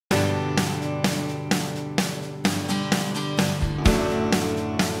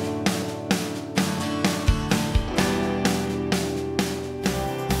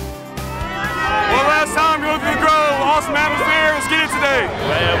great.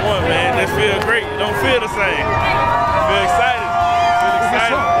 Man, one, man, this feels great. It don't feel the same. I feel excited.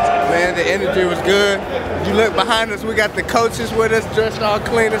 Man, the energy was good. You look behind us, we got the coaches with us, dressed all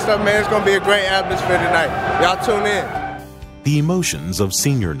clean and stuff, man. It's going to be a great atmosphere tonight. Y'all tune in. The emotions of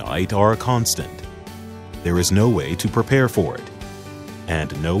senior night are a constant. There is no way to prepare for it,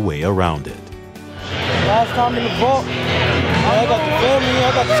 and no way around it. Last time in the vault, I got the family,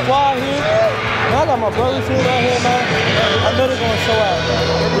 I got the squad here, and I got my brothers here right here, man. I know they're going to show out.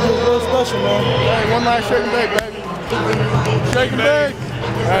 This is real special, man. Hey, one night shake and bake, baby. Shake and bake.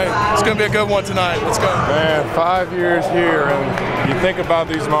 Hey, it's going to be a good one tonight. Let's go. Man, 5 years here, and you think about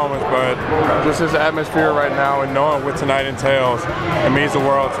these moments, but just this atmosphere right now and knowing what tonight entails, it means the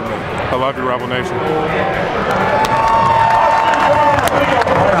world to me. I love you, Rebel Nation.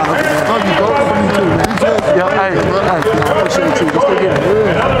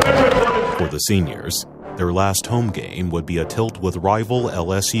 For the seniors, their last home game would be a tilt with rival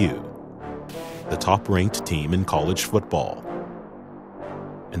LSU, the top-ranked team in college football.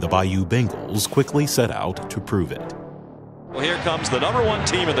 And the Bayou Bengals quickly set out to prove it. Well, here comes the #1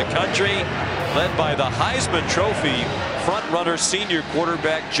 team in the country, led by the Heisman Trophy front-runner senior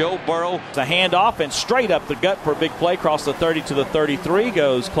quarterback Joe Burrow. The handoff and straight up the gut for a big play. Across the 30 to the 33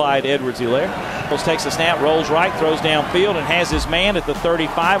 goes Clyde Edwards-Helaire. Takes the snap, rolls right, throws downfield, and has his man at the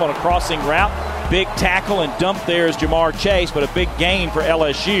 35 on a crossing route. Big tackle and dump there is Jamar Chase, but a big gain for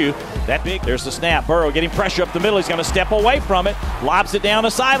LSU. That big, there's the snap. Burrow getting pressure up the middle. He's going to step away from it. Lobs it down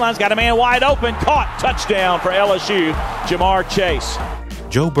the sidelines. Got a man wide open. Caught. Touchdown for LSU. Jamar Chase.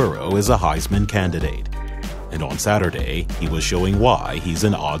 Joe Burrow is a Heisman candidate. And on Saturday, he was showing why he's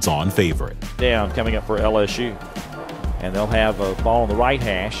an odds-on favorite. Down coming up for LSU. And they'll have a ball on the right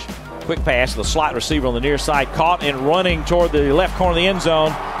hash. Quick pass to the slot receiver on the near side. Caught and running toward the left corner of the end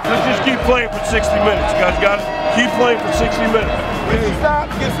zone. Let's just keep playing for 60 minutes. You guys got it? Keep playing for 60 minutes. Get some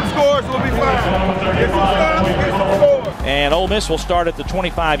stops, get some scores, we'll be fine. Get some stops, get some scores. And Ole Miss will start at the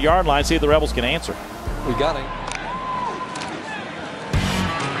 25-yard line. See if the Rebels can answer. We got him.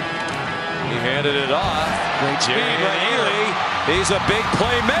 He handed it off. Great speed by Ely. He's a big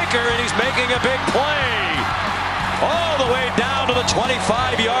playmaker, and he's making a big play. All the way down to the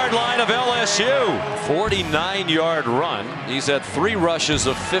 25-yard line of LSU. 49-yard run. He's had 3 rushes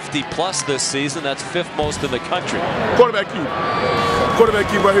of 50-plus this season. That's 5th most in the country. Quarterback keep. Quarterback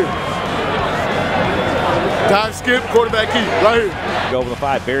keep right here. Dive skip, quarterback keep right here. Go over the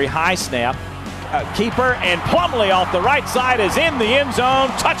 5. Very high snap. Keeper and Plumlee off the right side is in the end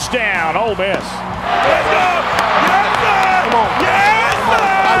zone. Touchdown, Ole Miss. Let's go! Yes, sir! Come on. Yes, sir!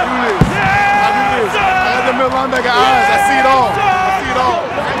 I do this. I do this. I got the middle linebacker eyes. I see it all. I see it all.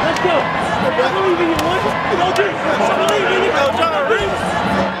 Let's go. I believe in you, one. I believe in you.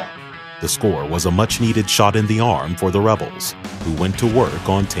 The score was a much-needed shot in the arm for the Rebels, who went to work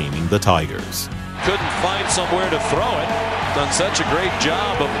on taming the Tigers. Couldn't find somewhere to throw it. Done such a great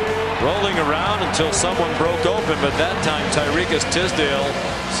job of rolling around until someone broke open, but that time Tyrekus Tisdale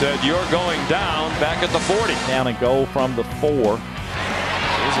said, "You're going down," back at the 40. Down and goal from the 4.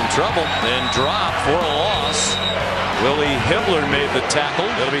 He's in trouble and dropped for a loss. Willie Hibbler made the tackle.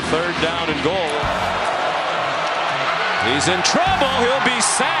 It'll be 3rd down and goal. He's in trouble. He'll be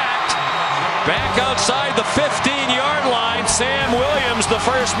sacked. Back outside the 15-yard line. Sam Williams, the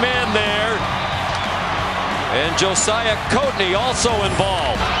first man there. And Josiah Coatney also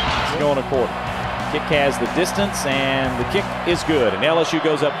involved. Going a quarter. Kick has the distance, and the kick is good. And LSU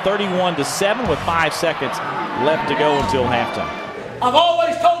goes up 31-7 with 5 seconds left to go until halftime. I've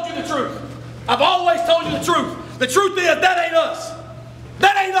always told you the truth. I've always told you the truth. The truth is that ain't us.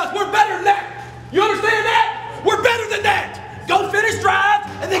 That ain't us. We're better than that. You understand that? We're better than that. Go finish drives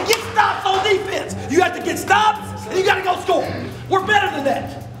and then get stops on defense. You have to get stops and you got to go score. We're better than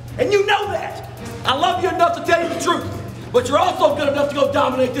that. And you know that. I love you enough to tell you the truth. But you're also good enough to go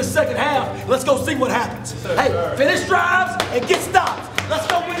dominate this second half. Let's go see what happens. Hey, finish drives and get stops. Let's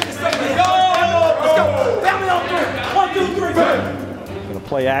go win this second half. Let's go. Family on 3. 1, 2, 3. Going to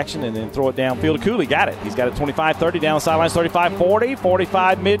play action and then throw it downfield to Cooley. Got it. He's got it 25-30 down the sidelines, 35-40,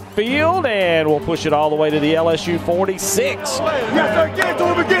 45 midfield, and we'll push it all the way to the LSU 46. Yes, sir. Get it to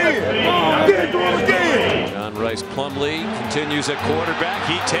him again. Get it to him again. John Rice Plumlee continues at quarterback.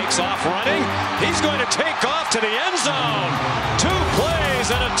 He takes off running. He's going to take off to the end zone. 2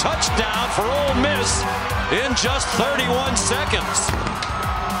 plays and a touchdown for Ole Miss in just 31 seconds.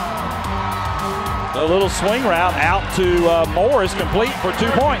 A little swing route out to Moore is complete for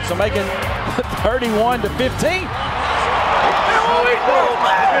 2 points. So make it 31-15.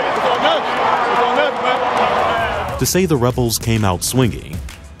 To say the Rebels came out swinging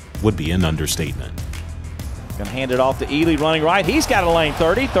would be an understatement. Going to hand it off to Ely running right. He's got a lane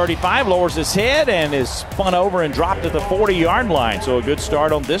 30, 35, lowers his head and is spun over and dropped at the 40-yard line. So a good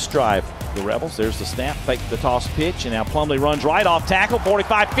start on this drive. The Rebels, there's the snap, fake the toss pitch, and now Plumlee runs right off tackle,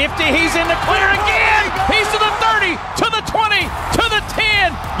 45-50. He's in the clear again. He's to the 30, to the 20, to the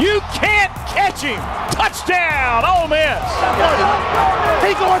 10. You can't catch him. Touchdown, Ole Miss.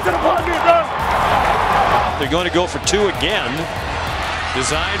 He's going to the pocket, bro. They're going to go for 2 again.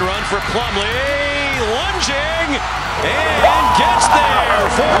 Design run for Plumlee, lunging, and gets there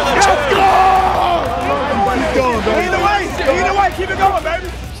for the 2. Keep going, baby. Either way, keep it going, baby.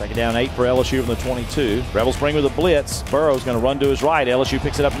 Second down 8 for LSU from the 22. Rebels bring with a blitz. Burrow's going to run to his right. LSU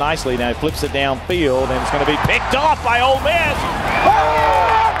picks it up nicely. Now he flips it downfield, and it's going to be picked off by Ole Miss.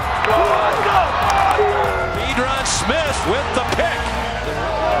 Pedron Smith with the pick.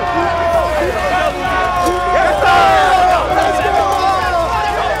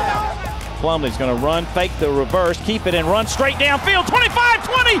 Plumlee's going to run, fake the reverse, keep it, and run straight downfield. 25,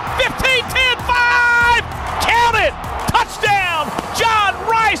 20, 15, 10, 5. Count it. Touchdown. John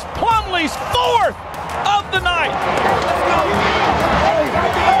Rice, Plumlee's 4th of the night.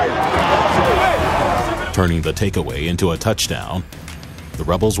 Turning the takeaway into a touchdown, the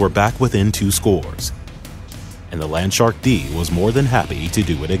Rebels were back within 2 scores. And the Landshark D was more than happy to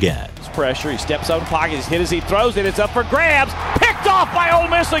do it again. Pressure, he steps out of the pocket, he's hit as he throws it, it's up for grabs, picked off by Ole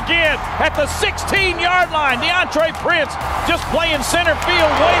Miss again at the 16-yard line. DeAndre Prince just playing center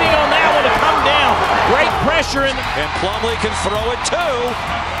field, waiting on that one to come down. Great pressure. And Plumlee can throw it too.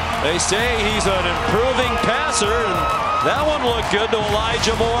 They say he's an improving passer, and that one looked good to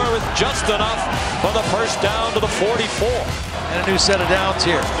Elijah Moore with just enough for the first down to the 44. And a new set of downs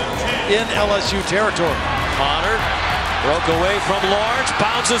here in LSU territory. Connor broke away from Lawrence,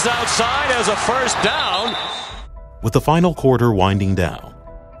 bounces outside as a first down. With the final quarter winding down,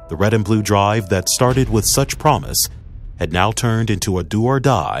 the red and blue drive that started with such promise had now turned into a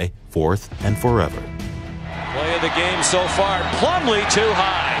do-or-die 4th and forever. Play of the game so far, Plumlee too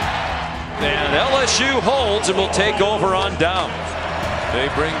high. And LSU holds and will take over on down. They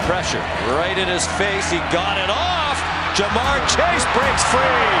bring pressure right in his face. He got it off. Jamar Chase breaks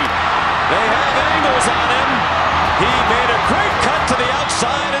free. They have angles on him. He made a great cut to the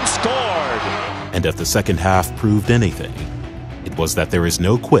outside and scored. And if the second half proved anything, it was that there is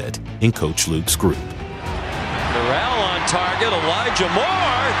no quit in Coach Luke's group. Morale on target. Elijah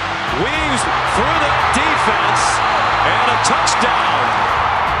Moore weaves through that defense and a touchdown.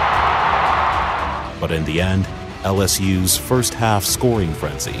 But in the end, LSU's first half scoring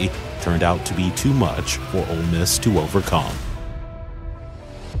frenzy turned out to be too much for Ole Miss to overcome.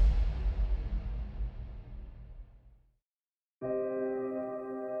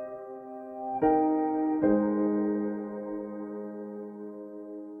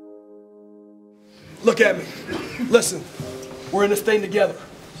 Look at me. Listen, we're in this thing together.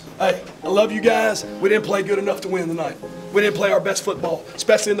 Hey, I love you guys. We didn't play good enough to win tonight. We didn't play our best football,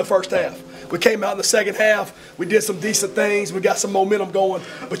 especially in the first half. We came out in the second half. We did some decent things. We got some momentum going.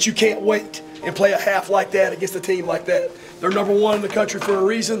 But you can't wait and play a half like that against a team like that. They're number 1 in the country for a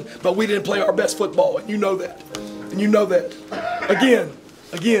reason, but we didn't play our best football, and you know that. And you know that.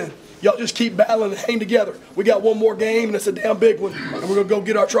 Again, y'all just keep battling and hang together. We got one more game, and it's a damn big one, and we're going to go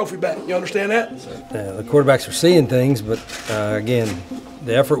get our trophy back. You understand that? The quarterbacks are seeing things, but again,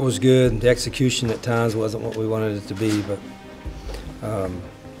 the effort was good. The execution at times wasn't what we wanted it to be, but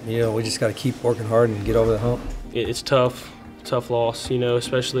you know, we just got to keep working hard and get over the hump. It's tough loss, you know,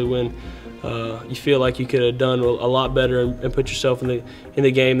 especially when you feel like you could have done a lot better and put yourself in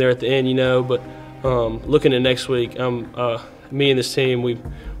the game there at the end, you know. But looking at next week, me and this team, we're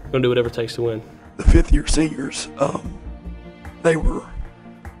going to do whatever it takes to win. The 5th-year seniors, they were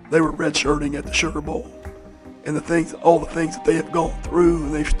redshirting at the Sugar Bowl, and all the things that they have gone through,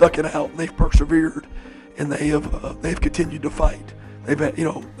 and they've stuck it out, and they've persevered, and they've continued to fight. They've had, you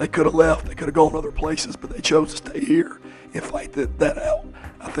know, they could have left, they could have gone other places, but they chose to stay here and fight that out.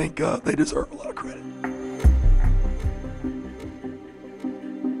 I think they deserve a lot of